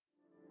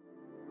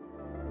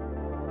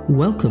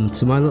Welcome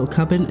to my little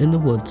cabin in the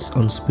woods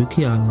on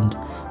Spooky Island,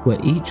 where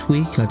each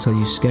week I tell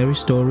you scary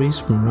stories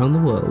from around the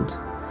world.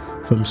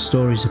 From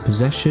stories of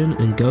possession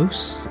and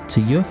ghosts to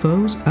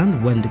UFOs and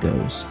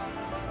Wendigos.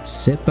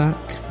 Sit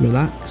back,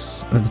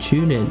 relax and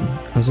tune in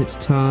as it's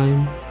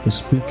time for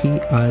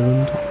Spooky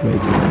Island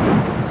Radio.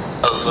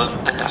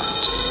 Over and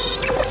out.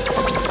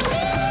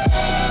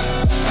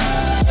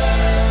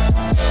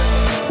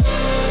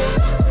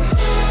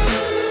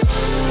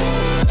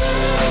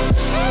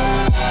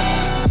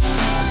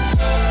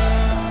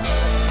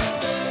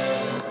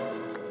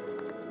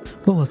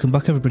 Well, welcome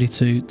back everybody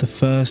to the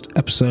first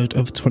episode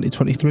of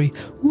 2023.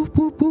 Whoop,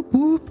 whoop, whoop,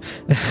 whoop.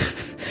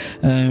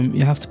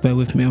 You have to bear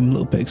with me, I'm a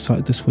little bit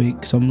excited this week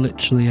because I'm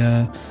literally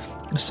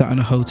sat in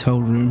a hotel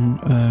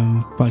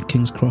room by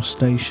King's Cross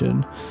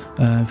Station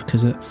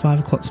because at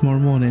 5 o'clock tomorrow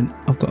morning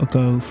I've got to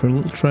go for a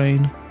little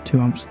train to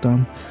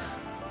Amsterdam.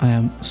 I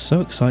am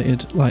so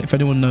excited. Like, if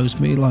anyone knows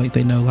me, like,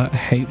 they know like I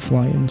hate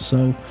flying,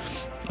 so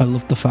I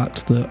love the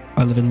fact that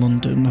I live in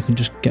London. I can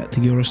just get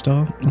the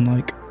Eurostar and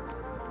like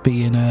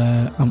be in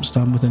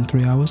Amsterdam within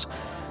 3 hours.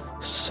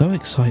 So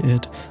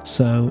excited.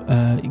 So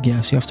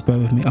yes, you have to bear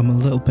with me, I'm a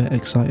little bit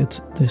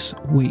excited this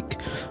week,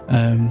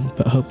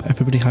 but I hope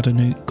everybody had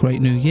a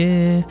great new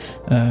year,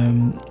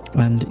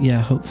 and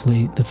yeah,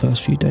 hopefully the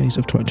first few days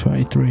of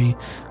 2023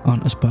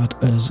 aren't as bad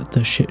as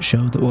the shit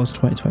show that was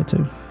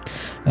 2022.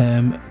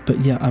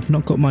 But yeah, I've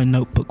not got my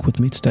notebook with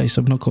me today,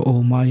 so I've not got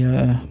all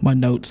my my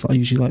notes that I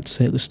usually like to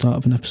say at the start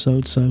of an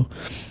episode, so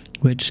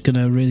we're just going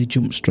to really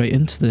jump straight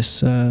into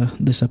this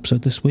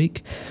episode this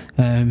week.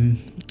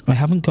 I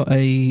haven't got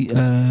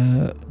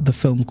the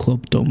film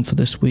club done for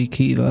this week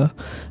either.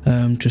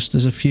 Just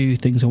there's a few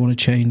things I want to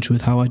change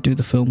with how I do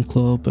the film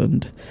club,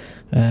 and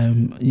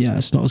yeah,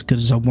 it's not as good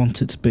as I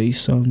want it to be.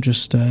 So I'm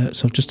just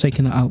I've just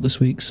taken that out this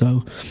week.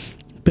 So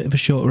a bit of a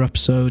shorter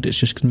episode. It's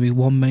just going to be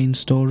one main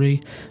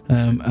story,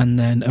 and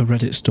then a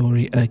Reddit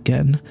story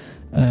again.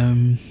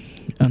 And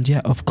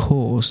yeah, of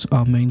course,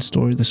 our main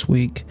story this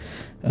week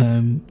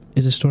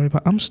is a story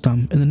about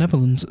Amsterdam in the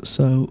Netherlands.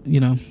 So, you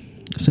know,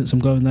 since I'm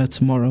going there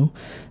tomorrow,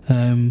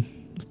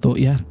 thought,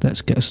 yeah,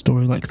 let's get a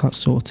story like that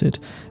sorted.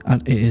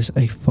 And it is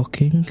a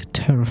fucking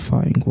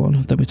terrifying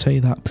one, let me tell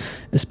you that.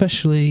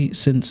 Especially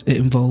since it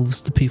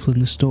involves the people in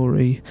the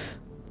story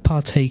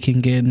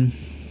partaking in,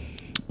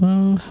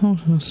 well, how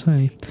do I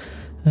say?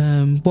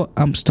 What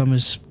Amsterdam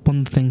is, one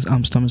of the things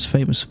Amsterdam is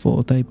famous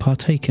for, they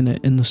partake in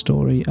it in the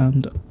story,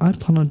 and I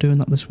plan on doing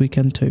that this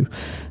weekend too.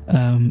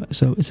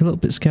 So it's a little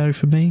bit scary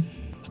for me,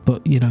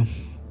 but you know,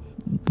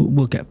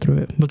 we'll get through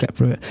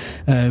it.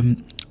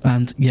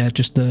 And yeah,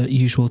 just the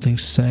usual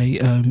things to say.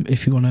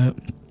 If you want to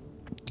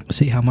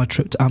see how my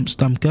trip to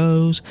Amsterdam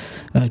goes,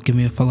 give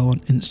me a follow on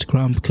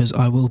Instagram, because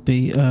I will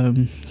be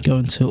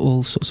going to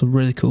all sorts of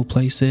really cool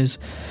places.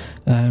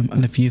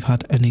 And if you've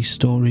had any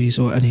stories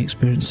or any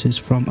experiences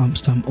from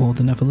Amsterdam or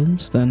the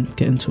Netherlands, then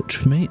get in touch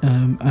with me,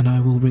 and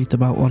I will read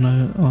them out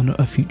on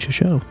a future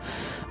show.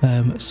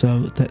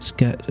 So let's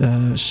get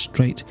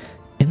straight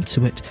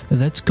into it.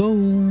 Let's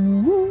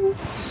go.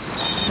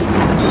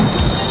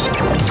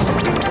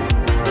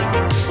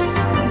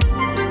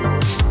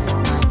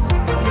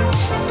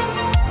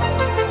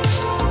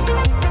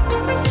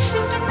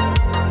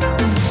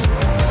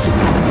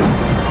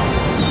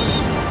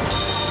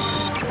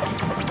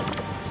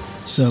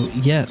 So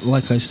yeah,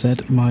 like I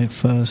said, my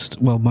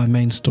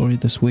main story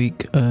this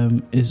week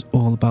is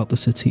all about the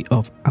city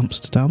of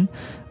Amsterdam,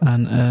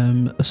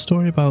 and a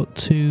story about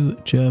two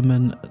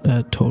German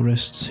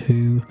tourists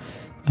who,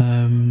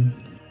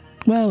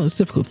 well, it's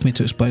difficult for me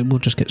to explain. We'll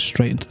just get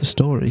straight into the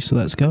story, so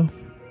let's go.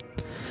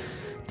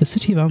 The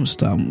city of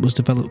Amsterdam was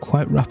developed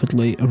quite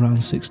rapidly around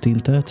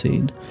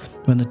 1613,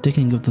 when the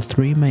digging of the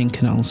three main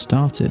canals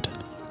started.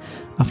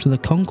 After the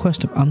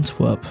conquest of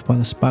Antwerp by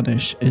the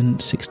Spanish in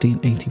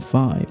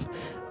 1685,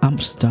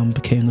 Amsterdam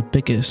became the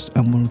biggest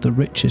and one of the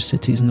richest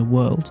cities in the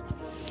world.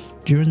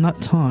 During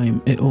that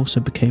time, it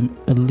also became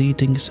a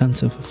leading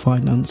centre for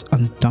finance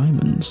and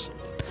diamonds,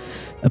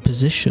 a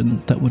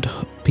position that would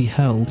be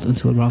held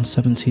until around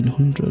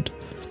 1700.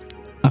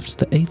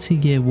 After the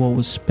 80-year war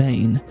with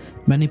Spain,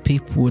 many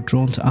people were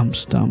drawn to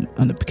Amsterdam,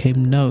 and it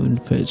became known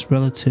for its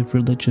relative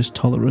religious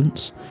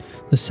tolerance.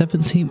 The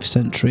 17th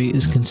century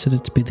is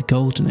considered to be the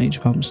golden age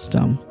of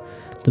Amsterdam.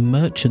 The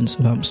merchants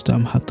of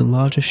Amsterdam had the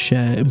largest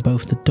share in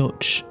both the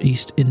Dutch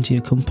East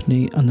India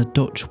Company and the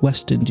Dutch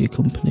West India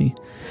Company.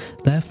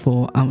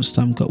 Therefore,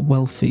 Amsterdam got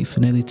wealthy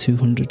for nearly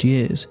 200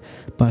 years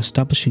by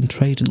establishing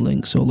trading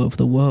links all over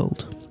the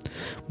world.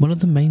 One of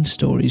the main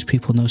stories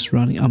people know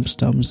surrounding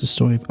Amsterdam is the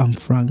story of Anne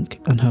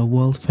Frank and her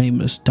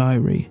world-famous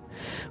diary,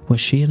 where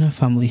she and her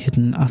family hid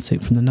in an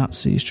attic from the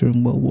Nazis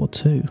during World War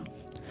II.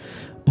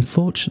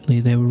 Unfortunately,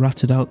 they were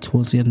ratted out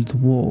towards the end of the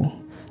war,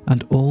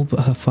 and all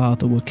but her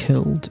father were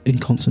killed in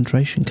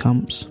concentration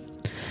camps.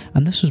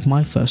 And this was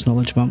my first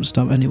knowledge of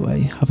Amsterdam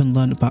anyway, having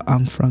learned about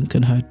Anne Frank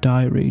and her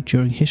diary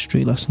during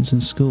history lessons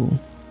in school.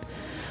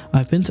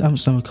 I've been to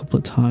Amsterdam a couple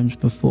of times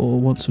before,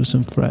 once with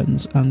some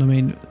friends, and I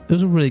mean, it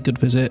was a really good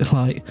visit.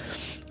 Like,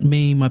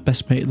 me, my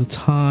best mate at the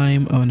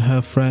time, and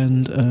her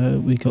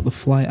friend, we got the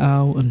flight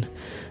out, and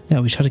yeah,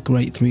 we just had a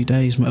great 3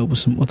 days. Met up with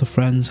some other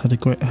friends, had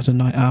a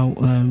night out.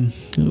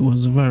 It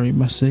was very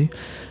messy,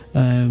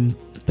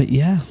 but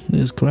yeah, it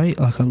was great.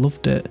 Like, I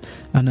loved it.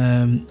 And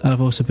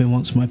I've also been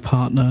once with my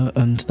partner,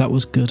 and that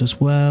was good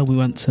as well. We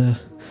went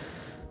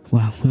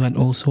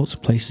all sorts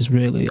of places,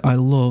 really.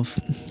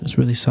 It's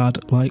really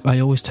sad, like, I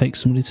always take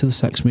somebody to the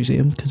Sex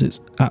Museum because it's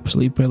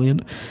absolutely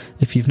brilliant.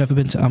 If you've never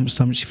been to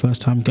Amsterdam, it's your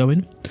first time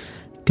going,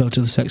 go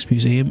to the Sex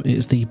Museum. It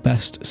is the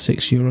best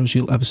 €6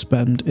 you'll ever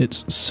spend.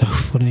 It's so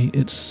funny,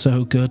 it's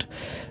so good.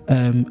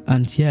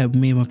 And yeah,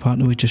 me and my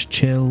partner, we just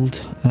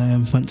chilled,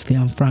 went to the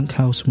Anne Frank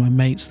house with my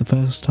mates the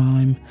first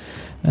time,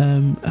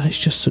 and it's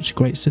just such a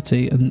great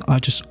city, and I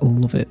just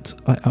love it.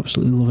 I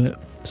absolutely love it.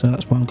 So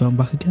that's why I'm going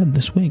back again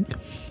this week.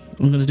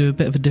 I'm going to do a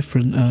bit of a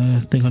different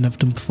thing I've never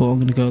done before. I'm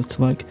going to go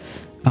to like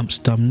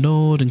Amsterdam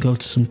Nord and go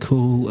to some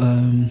cool,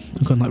 I'm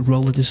going like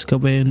roller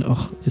discoing.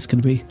 Oh, it's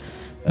going to be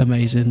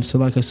amazing. So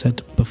like I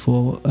said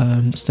before,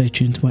 stay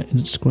tuned to my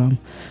Instagram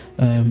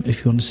if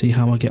you want to see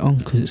how I get on,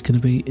 because it's going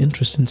to be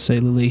interesting to say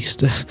the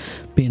least,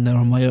 being there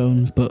on my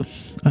own, but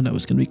I know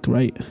it's going to be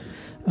great.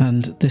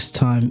 And this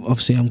time,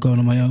 obviously, I'm going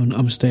on my own.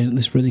 I'm staying at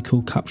this really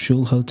cool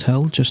capsule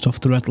hotel just off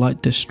the red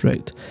light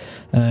district.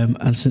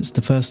 And since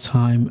the first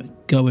time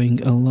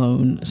going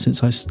alone,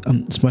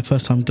 it's my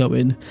first time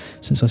going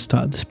since I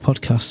started this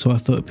podcast, so I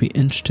thought it'd be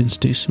interesting to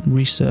do some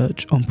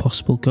research on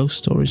possible ghost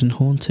stories and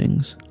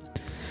hauntings.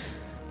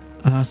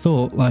 And I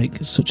thought,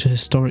 like, such a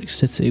historic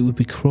city would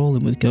be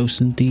crawling with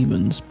ghosts and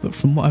demons, but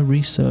from what I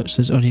researched,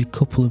 there's only a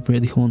couple of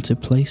really haunted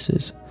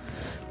places.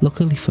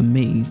 Luckily for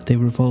me, they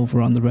revolve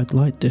around the red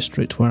light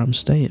district where I'm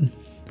staying.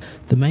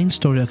 The main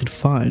story I could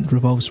find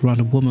revolves around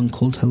a woman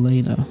called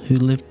Helena, who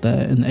lived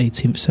there in the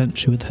 18th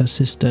century with her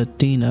sister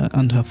Dina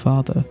and her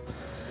father.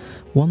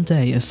 One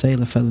day, a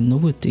sailor fell in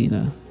love with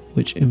Dina,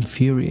 which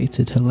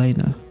infuriated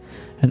Helena,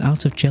 and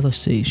out of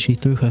jealousy, she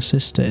threw her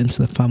sister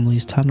into the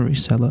family's tannery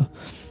cellar,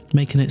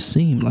 making it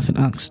seem like an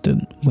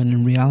accident when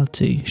in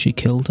reality she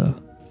killed her.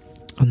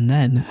 And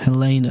then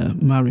Helena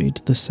married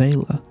the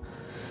sailor.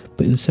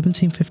 But in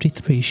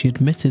 1753 she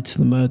admitted to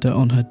the murder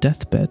on her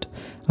deathbed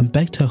and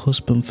begged her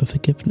husband for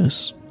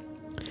forgiveness.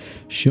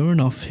 Sure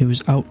enough, he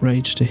was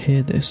outraged to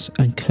hear this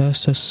and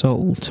cursed her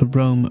soul to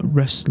roam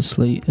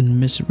restlessly in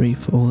misery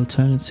for all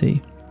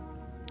eternity.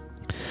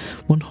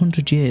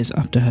 100 years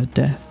after her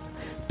death,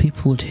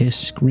 people would hear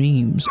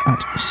screams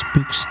at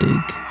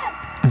Spookstig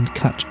and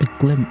catch a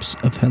glimpse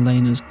of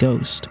Helena's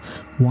ghost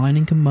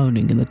whining and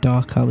moaning in the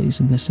dark alleys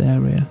in this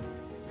area.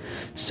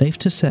 Safe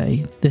to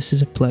say, this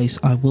is a place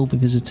I will be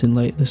visiting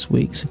later this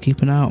week, so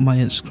keep an eye out on my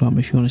Instagram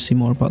if you want to see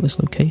more about this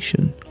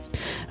location.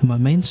 And my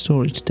main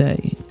story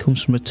today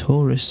comes from a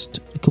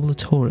couple of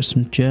tourists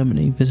from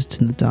Germany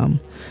visiting the dam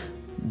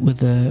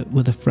with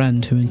a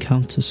friend who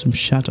encounters some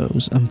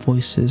shadows and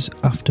voices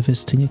after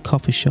visiting a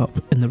coffee shop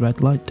in the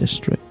red light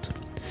district.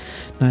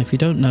 Now, if you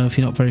don't know, if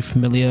you're not very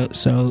familiar,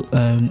 so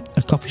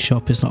a coffee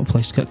shop is not a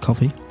place to get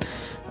coffee.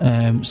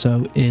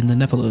 So in the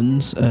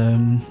Netherlands,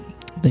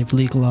 they've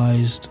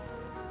legalised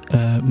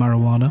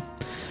marijuana,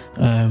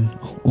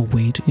 or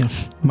weed,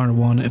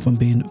 marijuana, if I'm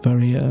being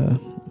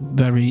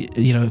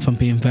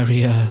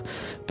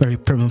very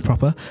prim and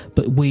proper.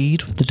 But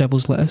weed, the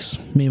devil's lettuce,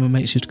 me and my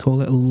mates used to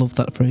call it. I love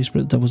that phrase for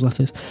the devil's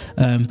lettuce.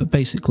 But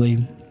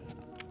basically,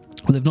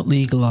 they've not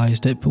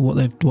legalised it, but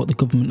what the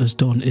government has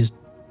done is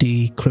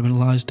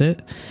decriminalised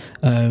it,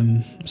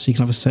 so you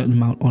can have a certain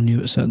amount on you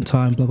at a certain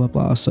time, blah blah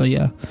blah. So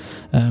yeah,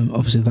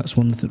 obviously that's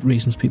one of the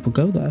reasons people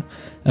go there.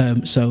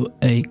 So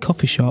a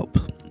coffee shop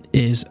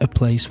is a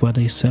place where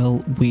they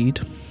sell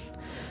weed,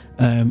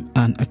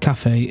 and a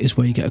cafe is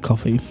where you get a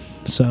coffee.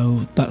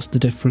 So that's the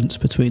difference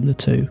between the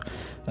two,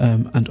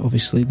 and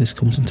obviously this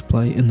comes into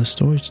play in the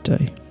story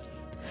today.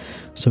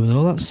 So with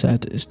all that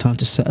said, it's time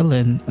to settle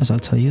in as I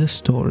tell you the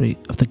story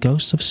of the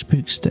ghost of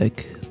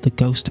Spookstig, the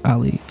ghost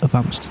alley of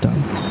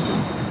Amsterdam.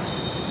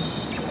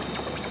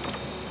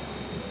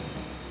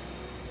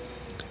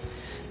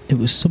 It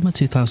was summer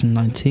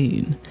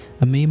 2019,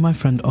 and me and my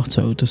friend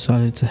Otto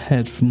decided to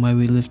head from where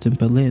we lived in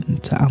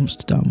Berlin to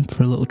Amsterdam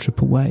for a little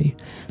trip away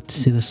to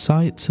see the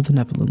sights of the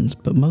Netherlands,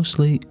 but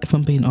mostly, if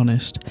I'm being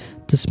honest,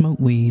 to smoke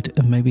weed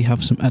and maybe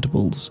have some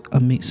edibles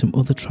and meet some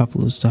other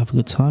travellers to have a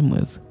good time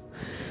with.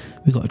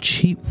 We got a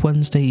cheap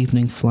Wednesday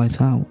evening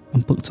flight out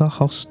and booked our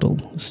hostel,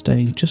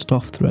 staying just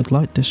off the red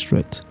light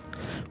district,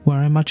 where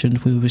I imagined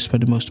we would be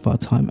spending most of our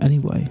time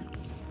anyway.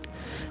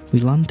 We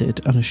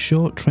landed on a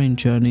short train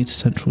journey to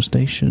Central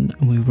Station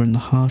and we were in the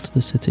heart of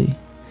the city.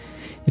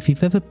 If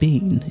you've ever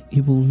been,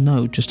 you will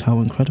know just how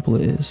incredible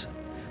it is.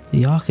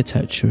 The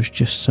architecture is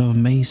just so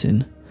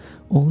amazing.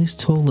 All these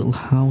tall little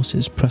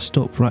houses pressed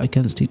up right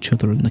against each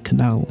other in the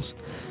canals,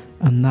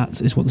 and that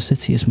is what the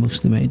city is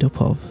mostly made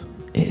up of.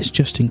 It is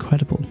just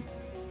incredible.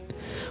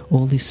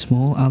 All these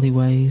small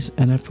alleyways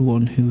and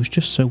everyone who was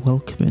just so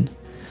welcoming.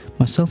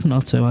 Myself and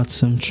Otto had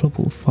some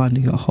trouble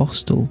finding a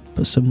hostel,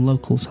 but some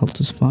locals helped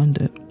us find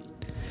it.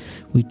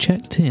 We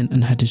checked in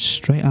and headed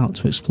straight out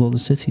to explore the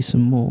city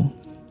some more.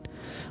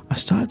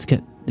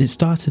 It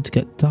started to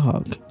get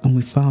dark, and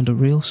we found a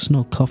real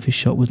snug coffee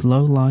shop with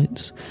low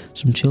lights,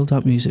 some chilled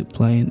out music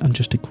playing, and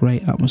just a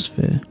great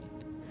atmosphere.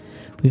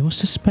 We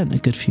must have spent a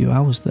good few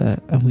hours there,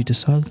 and we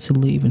decided to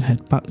leave and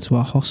head back to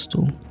our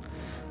hostel.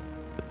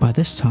 By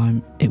this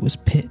time, it was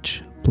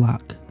pitch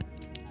black.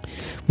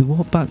 We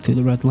walked back through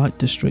the red light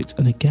district,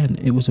 and again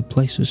it was a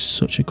place with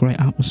such a great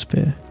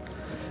atmosphere.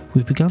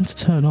 We began to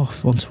turn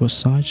off onto a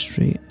side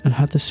street and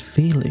had this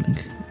feeling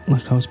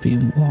like I was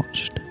being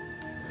watched.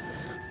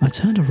 I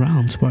turned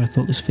around to where I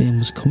thought this feeling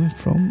was coming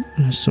from,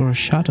 and I saw a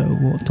shadow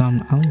walk down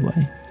an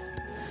alleyway.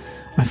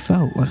 I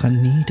felt like I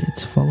needed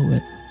to follow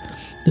it.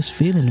 This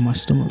feeling in my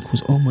stomach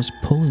was almost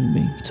pulling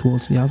me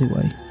towards the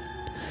alleyway.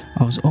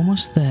 I was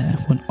almost there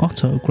when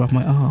Otto grabbed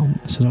my arm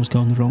and said I was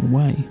going the wrong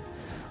way.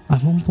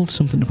 I mumbled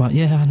something about,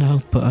 yeah, I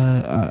know, but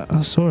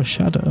I saw a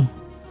shadow.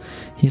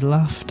 He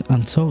laughed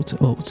and talked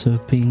it up to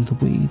being the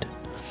weed.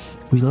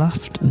 We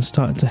laughed and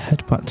started to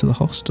head back to the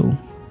hostel.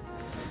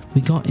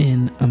 We got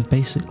in and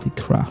basically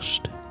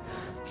crashed.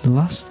 The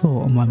last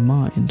thought on my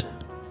mind,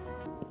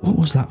 what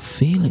was that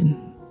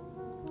feeling?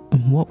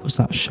 And what was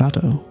that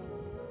shadow?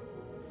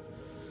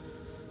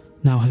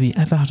 Now, have you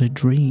ever had a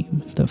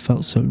dream that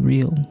felt so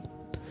real?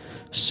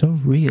 So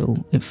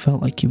real, it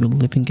felt like you were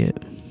living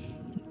it.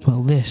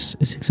 Well, this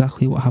is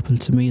exactly what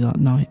happened to me that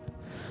night.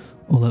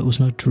 Although it was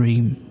no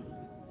dream,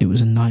 it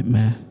was a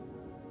nightmare.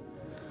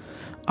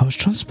 I was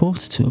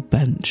transported to a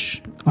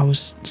bench. I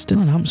was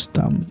still in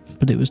Amsterdam,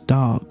 but it was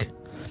dark,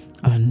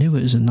 and I knew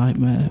it was a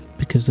nightmare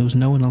because there was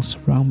no one else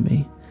around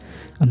me,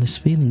 and this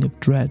feeling of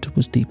dread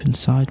was deep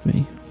inside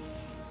me.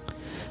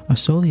 I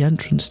saw the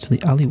entrance to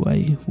the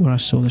alleyway where I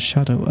saw the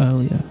shadow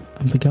earlier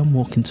and began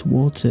walking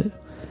towards it,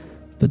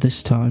 but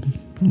this time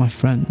my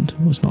friend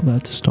was not there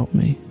to stop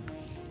me.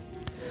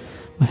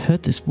 I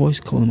heard this voice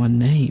calling my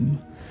name,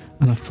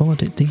 and I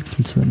followed it deep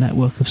into the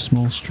network of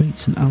small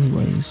streets and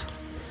alleyways.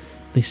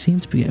 They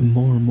seemed to be getting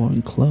more and more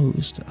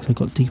enclosed as I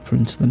got deeper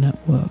into the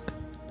network.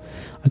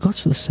 I got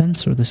to the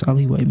centre of this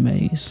alleyway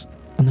maze,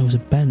 and there was a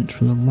bench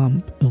with a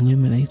lamp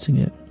illuminating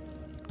it.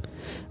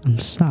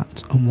 And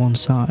sat on one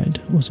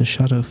side was a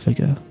shadow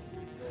figure.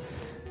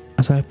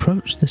 As I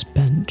approached this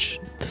bench,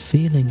 the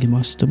feeling in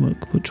my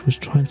stomach which was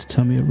trying to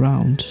turn me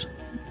around,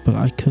 but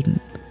I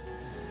couldn't.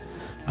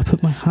 I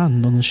put my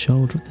hand on the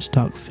shoulder of this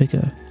dark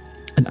figure,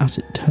 and as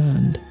it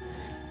turned,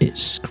 it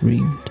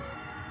screamed.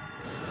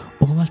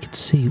 All I could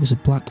see was a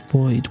black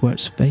void where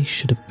its face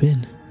should have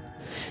been.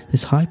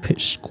 This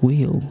high-pitched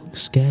squeal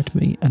scared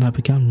me, and I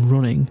began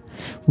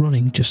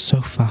running just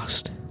so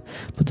fast.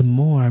 But the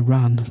more I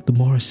ran, the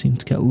more I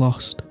seemed to get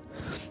lost.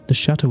 The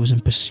shadow was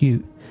in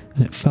pursuit,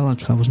 and it felt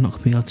like I was not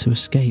going to be able to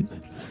escape,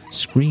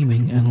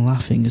 screaming and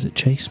laughing as it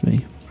chased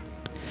me.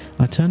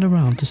 I turned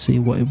around to see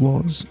what it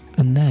was,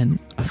 and then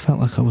I felt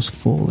like I was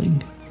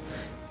falling.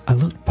 I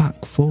looked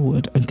back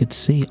forward and could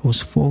see I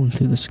was falling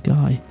through the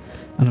sky,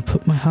 and I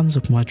put my hands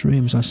up my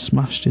dream as I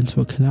smashed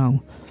into a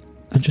canal,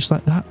 and just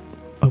like that,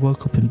 I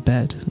woke up in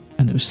bed,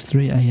 and it was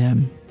 3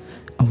 a.m.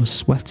 I was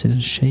sweating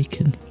and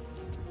shaking.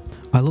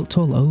 I looked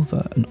all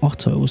over, and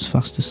Otto was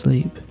fast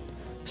asleep.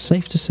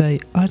 Safe to say,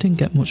 I didn't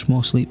get much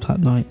more sleep that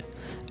night,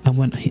 and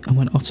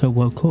when Otto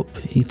woke up,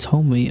 he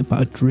told me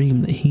about a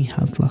dream that he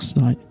had last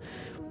night,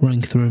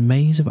 running through a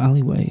maze of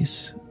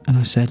alleyways, and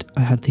I said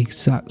I had the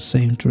exact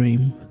same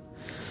dream.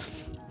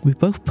 We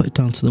both put it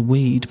down to the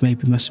weed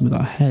maybe messing with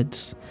our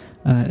heads,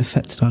 and it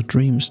affected our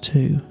dreams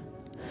too.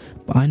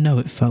 But I know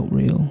it felt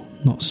real,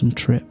 not some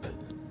trip.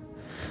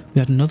 We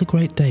had another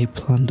great day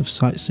planned of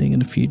sightseeing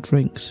and a few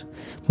drinks.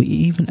 We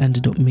even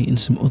ended up meeting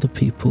some other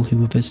people who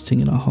were visiting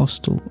in our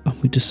hostel,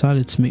 and we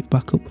decided to meet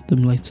back up with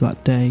them later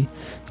that day,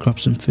 grab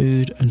some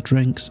food and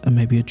drinks and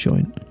maybe a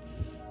joint.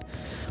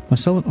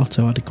 Myself and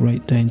Otto had a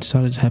great day and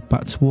decided to head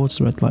back towards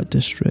the red light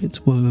district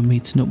where we were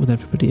meeting up with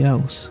everybody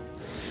else.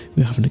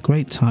 We were having a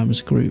great time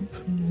as a group.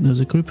 There was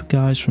a group of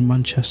guys from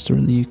Manchester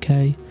in the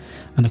UK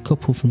and a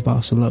couple from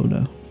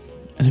Barcelona,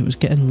 and it was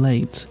getting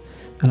late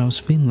and I was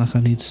feeling like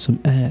I needed some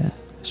air,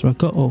 so I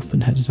got up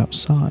and headed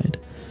outside,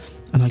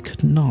 and I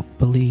could not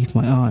believe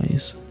my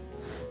eyes.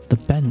 The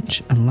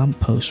bench and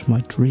lamppost from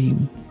my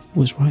dream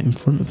was right in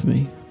front of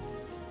me.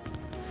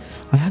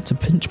 I had to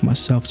pinch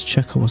myself to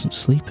check I wasn't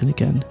sleeping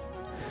again.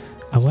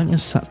 I went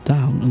and sat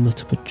down and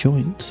lit up a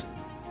joint.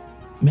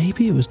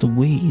 Maybe it was the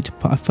weed,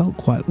 but I felt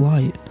quite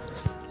light,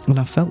 and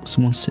I felt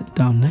someone sit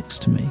down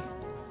next to me.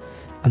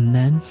 And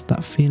then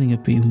that feeling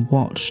of being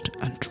watched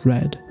and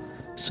dread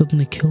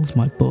suddenly killed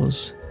my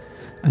buzz,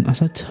 and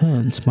as I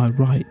turned to my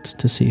right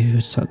to see who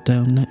had sat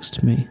down next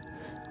to me,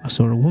 I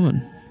saw a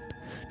woman,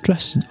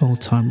 dressed in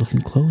old-time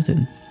looking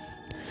clothing.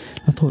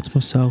 I thought to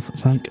myself,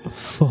 thank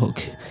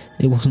fuck,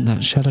 it wasn't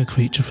that shadow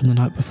creature from the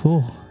night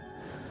before.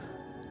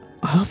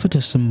 I offered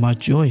her some of my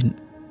joint,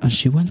 and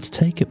she went to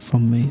take it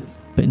from me,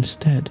 but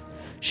instead,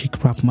 she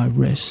grabbed my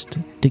wrist,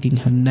 digging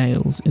her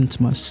nails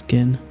into my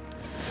skin.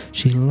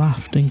 She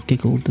laughed and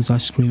giggled as I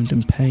screamed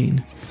in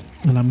pain,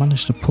 and I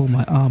managed to pull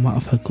my arm out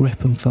of her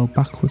grip and fell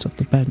backwards off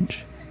the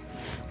bench.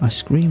 I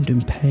screamed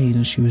in pain,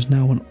 and she was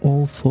now on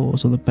all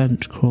fours on the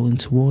bench, crawling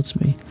towards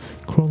me,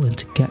 crawling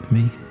to get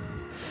me.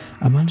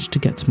 I managed to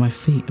get to my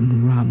feet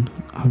and ran.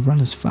 I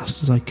ran as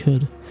fast as I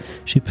could.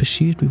 She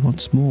pursued me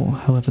once more,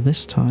 however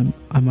this time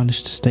I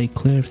managed to stay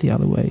clear of the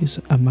alleyways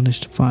and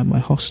managed to find my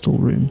hostel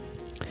room.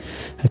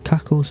 Her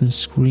cackles and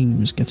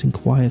screams getting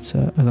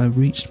quieter as I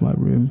reached my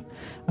room,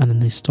 and then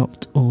they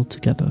stopped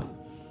altogether.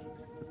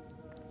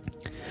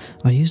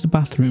 I used the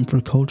bathroom for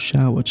a cold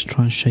shower to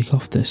try and shake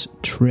off this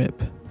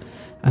trip,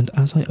 and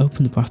as I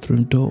opened the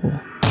bathroom door,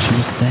 she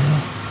was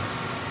there,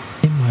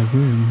 in my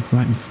room,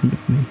 right in front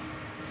of me.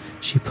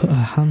 She put her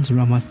hands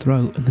around my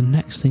throat, and the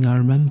next thing I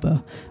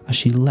remember, as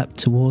she leapt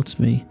towards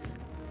me,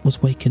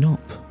 was waking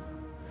up.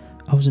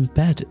 I was in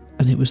bed,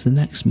 and it was the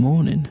next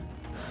morning.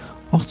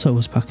 Otto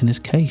was packing his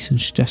case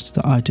and suggested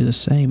that I do the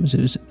same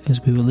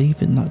as we were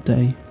leaving that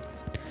day.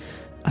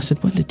 I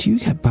said, "When did you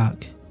get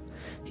back?"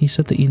 He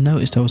said that he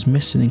noticed I was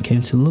missing and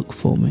came to look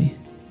for me.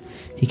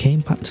 He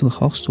came back to the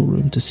hostel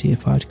room to see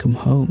if I'd come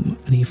home,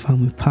 and he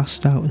found me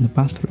passed out in the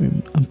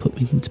bathroom and put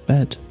me into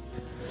bed.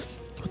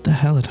 What the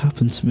hell had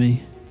happened to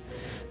me?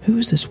 Who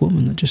was this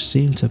woman that just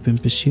seemed to have been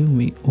pursuing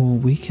me all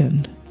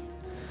weekend?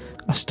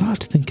 I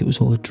started to think it was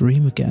all a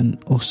dream again,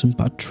 or some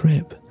bad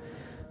trip,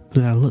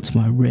 but then I looked at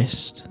my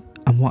wrist,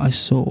 and what I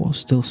saw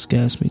still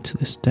scares me to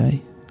this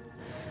day.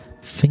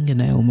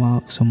 Fingernail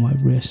marks on my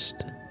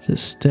wrist that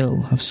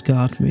still have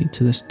scarred me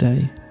to this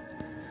day.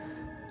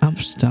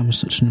 Amsterdam is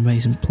such an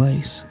amazing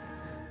place,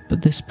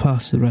 but this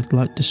part of the red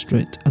light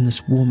district and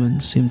this woman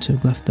seem to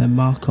have left their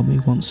mark on me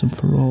once and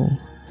for all.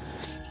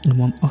 And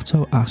when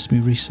Otto asked me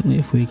recently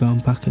if we were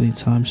going back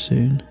anytime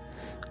soon,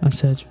 I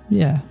said,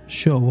 yeah,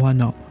 sure, why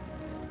not?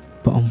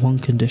 But on one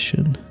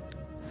condition: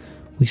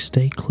 we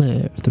stay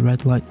clear of the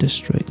red light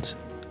district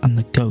and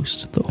the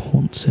ghost that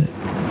haunts it.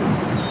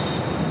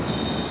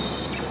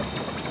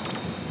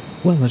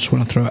 Well, I just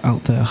want to throw it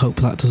out there. I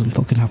hope that doesn't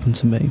fucking happen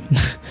to me.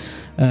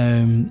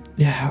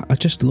 Yeah, I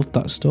just love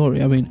that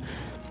story. I mean,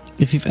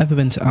 if you've ever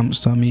been to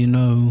Amsterdam, you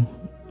know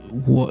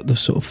what the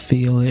sort of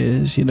feel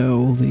is, you know,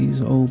 all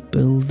these old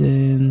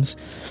buildings,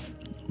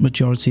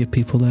 majority of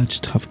people there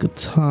just to have a good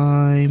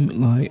time.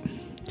 Like,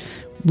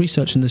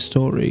 researching this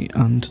story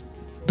and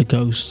the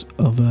ghost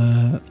of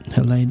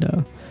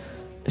Helena,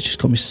 it just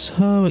got me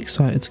so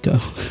excited to go.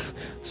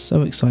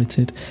 So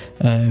excited.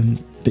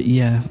 But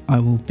yeah, I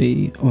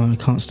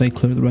can't stay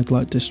clear of the red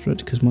light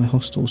district because my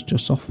hostel's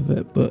just off of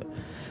it, but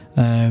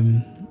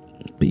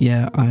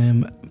yeah, I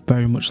am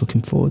very much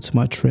looking forward to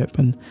my trip,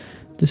 and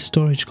this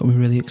story just got me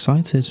really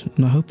excited,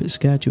 and I hope it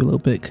scared you a little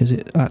bit, because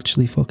it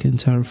actually fucking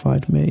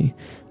terrified me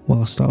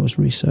whilst I was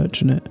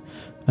researching it.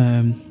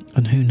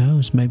 And who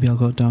knows, maybe I'll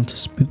go down to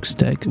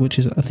Spooksteg, which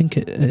is, I think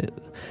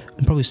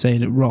I'm probably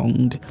saying it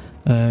wrong,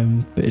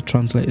 but it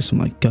translates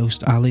something like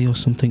Ghost Alley or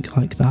something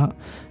like that.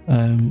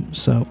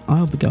 So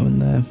I'll be going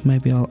there.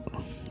 Maybe I'll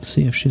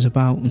see if she's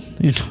about,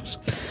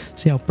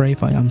 see how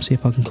brave I am, see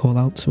if I can call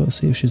out to her,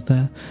 see if she's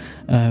there.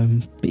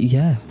 But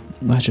yeah,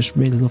 I just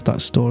really loved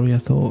that story. I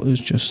thought it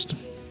was just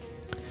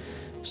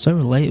so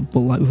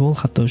relatable. Like, we've all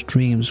had those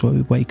dreams where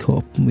we wake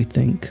up and we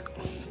think,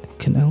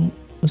 fucking hell,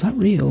 was that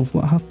real?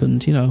 What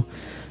happened?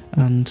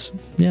 And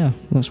yeah,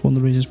 that's one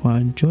of the reasons why I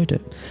enjoyed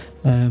it.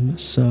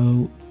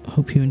 So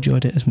hope you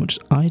enjoyed it as much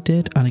as I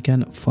did. And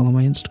again, follow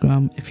my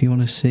Instagram if you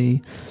want to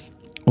see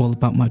all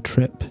about my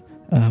trip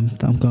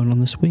that I'm going on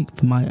this week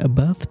for my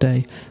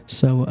birthday.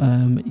 So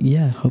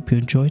yeah, hope you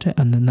enjoyed it,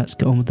 and then let's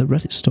get on with the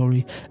Reddit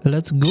story.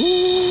 Let's go.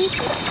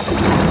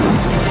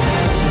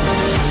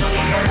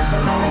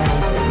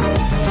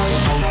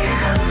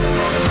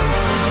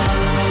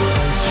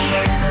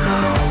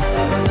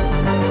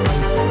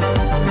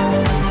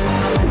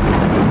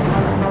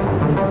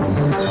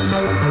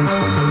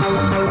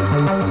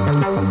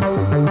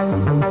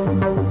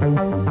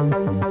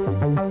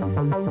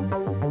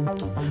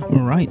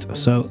 Right,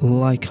 so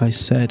like I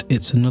said,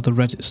 it's another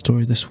Reddit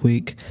story this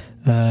week.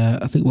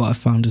 I think what I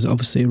found is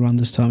obviously around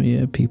this time of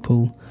year,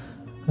 people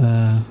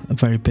are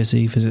very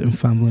busy visiting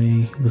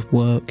family with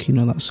work,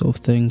 that sort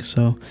of thing.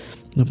 So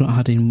I've not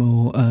had any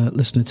more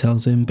listener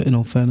tales in, but in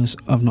all fairness,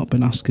 I've not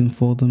been asking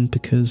for them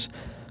because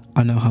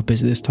I know how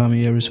busy this time of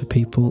year is for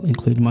people,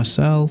 including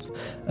myself.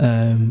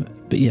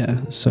 But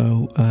yeah,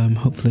 so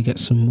hopefully get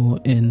some more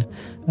in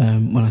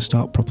when I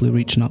start properly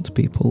reaching out to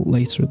people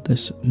later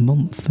this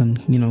month, and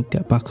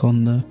get back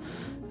on the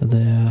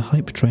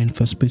hype train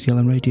for Spooky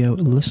Island Radio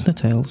listener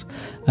tales.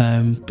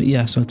 But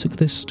yeah, so I took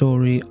this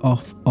story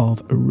off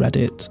of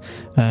Reddit,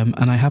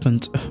 and I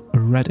haven't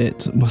read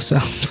it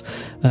myself.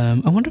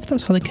 I wonder if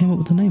that's how they came up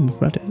with the name of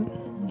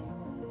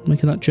Reddit,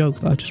 making that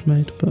joke that I just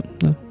made.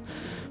 But no,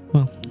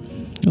 well,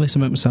 at least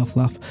I made myself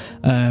laugh.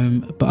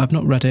 But I've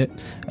not read it,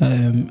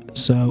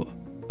 so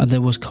there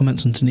was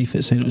comments underneath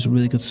it saying it was a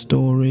really good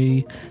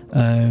story.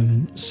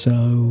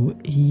 So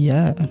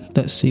yeah,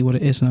 let's see what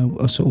it is. And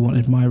I sort of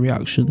wanted my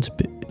reaction to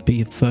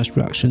be the first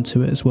reaction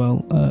to it as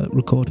well,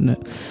 recording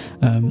it.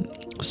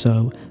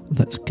 So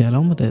let's get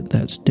on with it.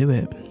 Let's do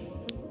it.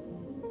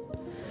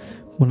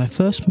 When I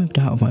first moved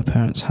out of my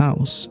parents'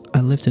 house,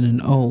 I lived in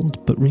an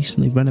old but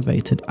recently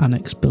renovated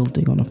annex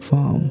building on a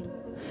farm.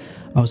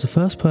 I was the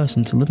first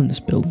person to live in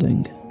this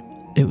building.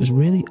 It was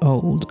really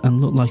old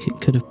and looked like it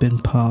could have been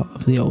part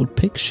of the old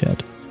pig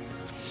shed.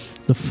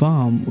 The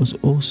farm was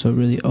also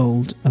really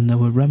old, and there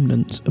were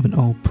remnants of an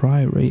old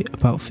priory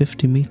about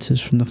 50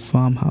 metres from the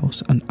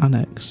farmhouse and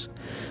annex,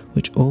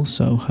 which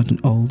also had an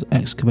old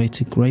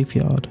excavated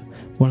graveyard.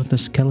 One of the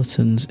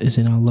skeletons is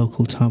in our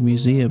local town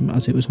museum,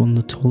 as it was one of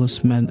the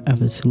tallest men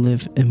ever to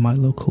live in my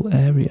local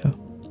area.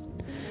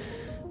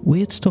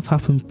 Weird stuff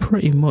happened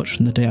pretty much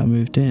from the day I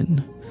moved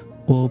in.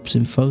 Orbs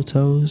in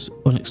photos,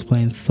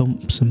 unexplained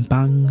thumps and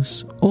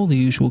bangs, all the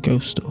usual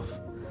ghost stuff.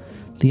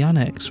 The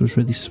annex was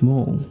really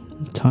small,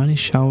 a tiny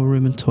shower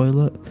room and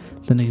toilet,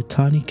 then a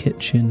tiny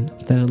kitchen,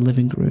 then a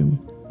living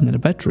room, and then a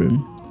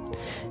bedroom.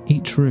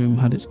 Each room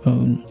had its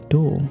own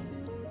door.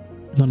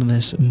 None of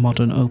this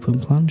modern open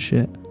plan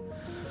shit.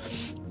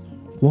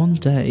 One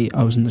day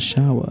I was in the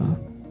shower,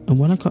 and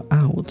when I got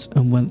out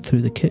and went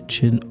through the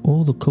kitchen,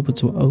 all the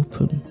cupboards were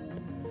open.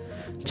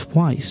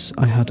 Twice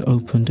I had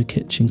opened a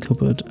kitchen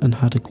cupboard and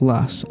had a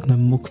glass and a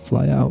mug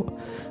fly out,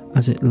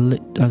 as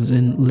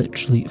in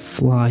literally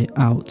fly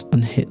out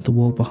and hit the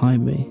wall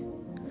behind me.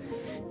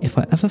 If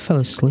I ever fell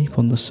asleep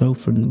on the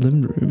sofa in the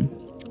living room,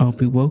 I would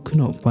be woken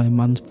up by a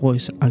man's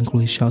voice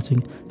angrily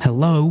shouting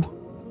 "Hello!"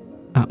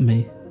 at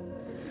me.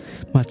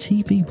 My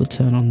TV would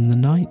turn on in the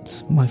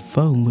night, my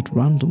phone would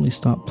randomly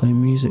start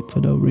playing music for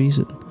no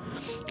reason.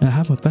 I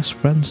had my best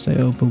friend stay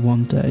over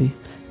one day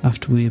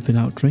after we had been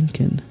out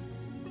drinking.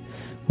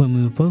 When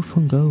we were both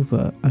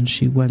hungover and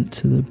she went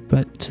to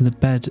the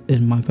bed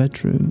in my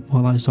bedroom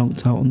while I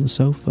zonked out on the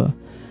sofa,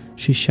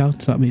 she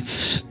shouted at me,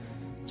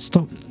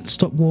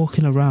 Stop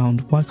walking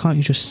around, why can't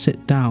you just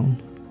sit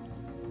down?"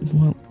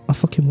 Well, I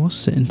fucking was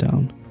sitting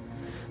down.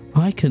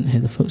 I couldn't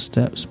hear the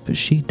footsteps, but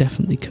she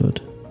definitely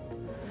could.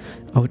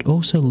 I would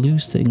also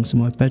lose things in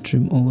my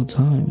bedroom all the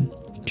time,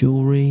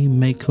 jewellery,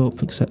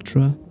 makeup,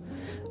 etc.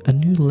 A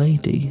new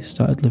lady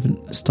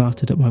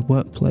started at my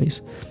workplace,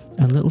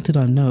 and little did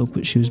I know,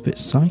 but she was a bit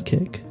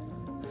psychic.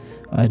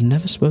 I had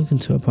never spoken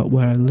to her about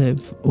where I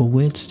live or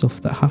weird stuff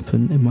that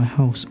happened in my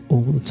house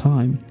all the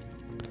time.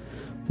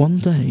 One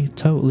day,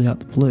 totally out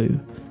the blue,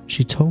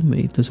 she told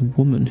me there's a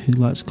woman who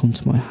likes to come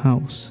to my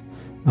house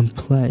and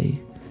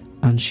play,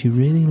 and she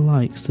really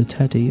likes the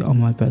teddy on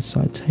my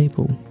bedside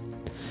table.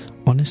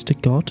 Honest to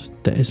God,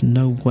 there is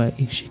no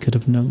way she could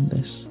have known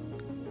this.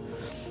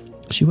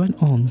 She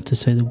went on to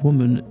say the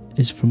woman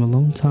is from a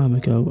long time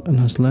ago and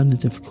has learning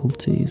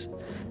difficulties,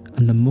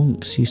 and the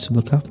monks used to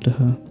look after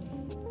her.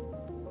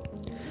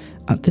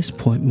 At this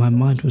point, my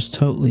mind was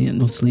totally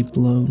and utterly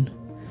blown.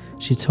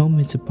 She told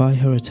me to buy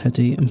her a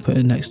teddy and put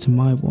it next to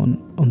my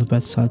one on the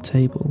bedside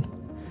table.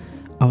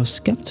 I was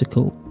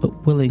sceptical,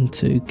 but willing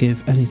to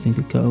give anything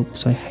a go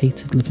because I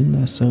hated living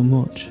there so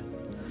much.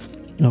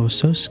 I was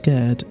so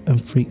scared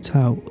and freaked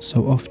out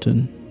so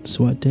often,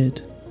 so I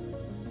did.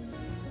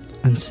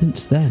 And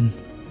since then,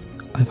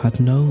 I've had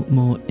no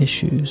more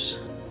issues.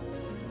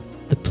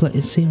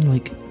 It seemed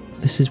like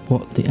this is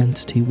what the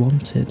entity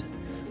wanted,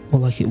 or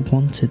like it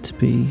wanted to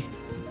be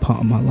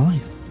part of my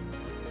life.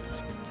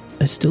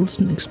 I still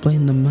didn't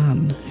explain the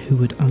man who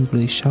would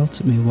angrily shout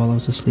at me while I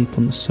was asleep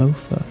on the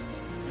sofa,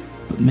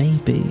 but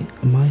maybe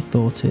my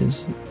thought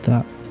is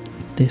that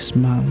this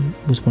man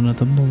was one of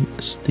the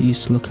monks that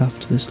used to look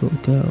after this little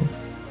girl.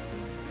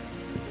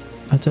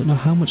 I don't know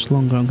how much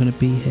longer I'm going to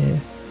be here,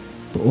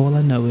 but all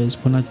I know is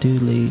when I do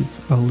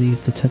leave, I'll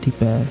leave the teddy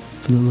bear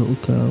for the little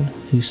girl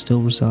who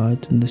still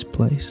resides in this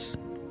place.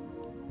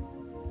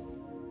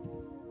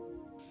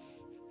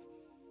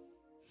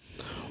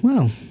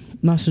 Well,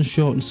 nice and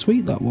short and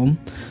sweet, that one.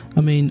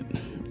 I mean,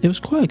 it was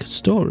quite a good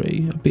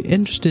story. I'd be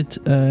interested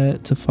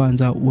to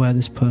find out where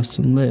this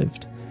person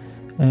lived.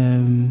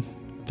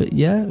 But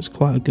yeah, it's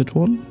quite a good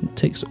one. It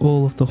ticks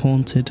all of the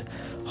haunted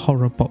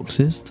horror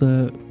boxes.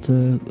 The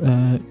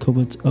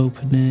cupboards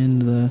opening,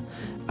 the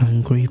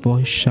angry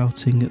voice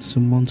shouting at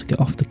someone to get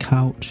off the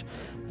couch.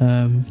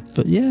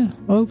 But yeah,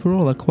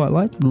 overall I quite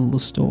like the little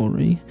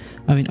story.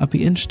 I mean, I'd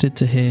be interested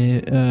to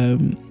hear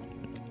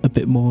a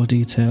bit more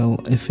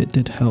detail if it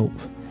did help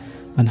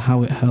and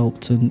how it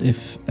helped, and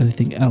if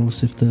anything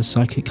else, if the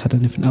psychic had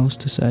anything else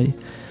to say.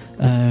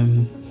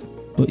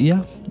 But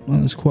yeah,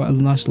 well, it's quite a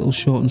nice little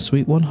short and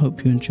sweet one.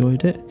 Hope you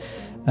enjoyed it.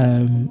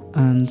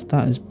 And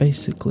that is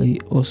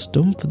basically us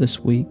done for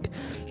this week.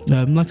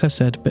 Like I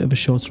said, a bit of a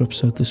shorter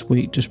episode this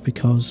week, just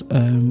because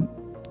I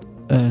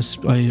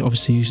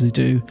obviously usually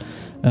do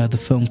the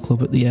film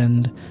club at the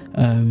end,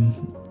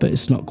 but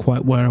it's not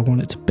quite where I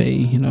want it to be,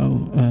 you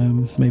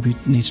know. Maybe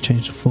need to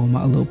change the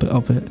format a little bit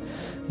of it.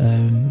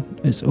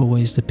 It's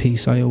always the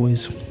piece I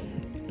always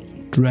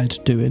dread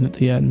doing at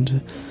the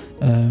end.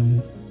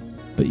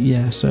 But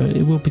yeah, so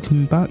it will be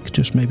coming back,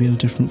 just maybe in a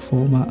different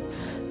format.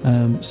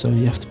 So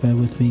you have to bear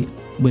with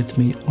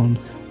me on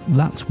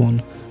that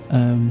one.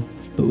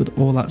 But with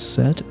all that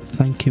said,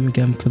 thank you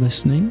again for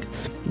listening.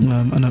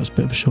 I know it's a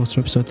bit of a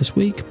shorter episode this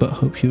week, but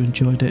hope you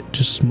enjoyed it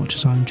just as much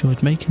as I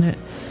enjoyed making it.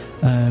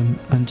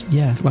 And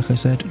yeah, like I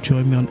said,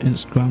 join me on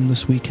Instagram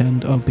this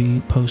weekend. I'll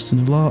be posting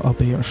a lot, I'll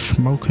be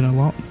smoking a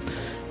lot.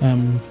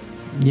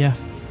 Yeah,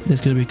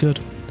 it's going to be good.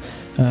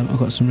 I've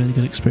got some really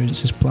good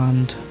experiences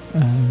planned.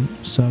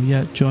 So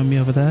yeah, join me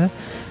over there.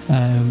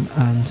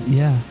 And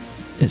yeah,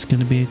 it's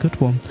going to be a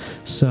good one.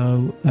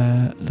 So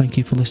thank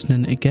you for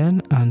listening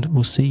again, and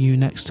we'll see you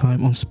next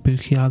time on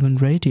Spooky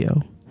Island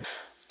Radio.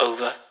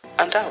 Over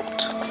and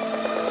out.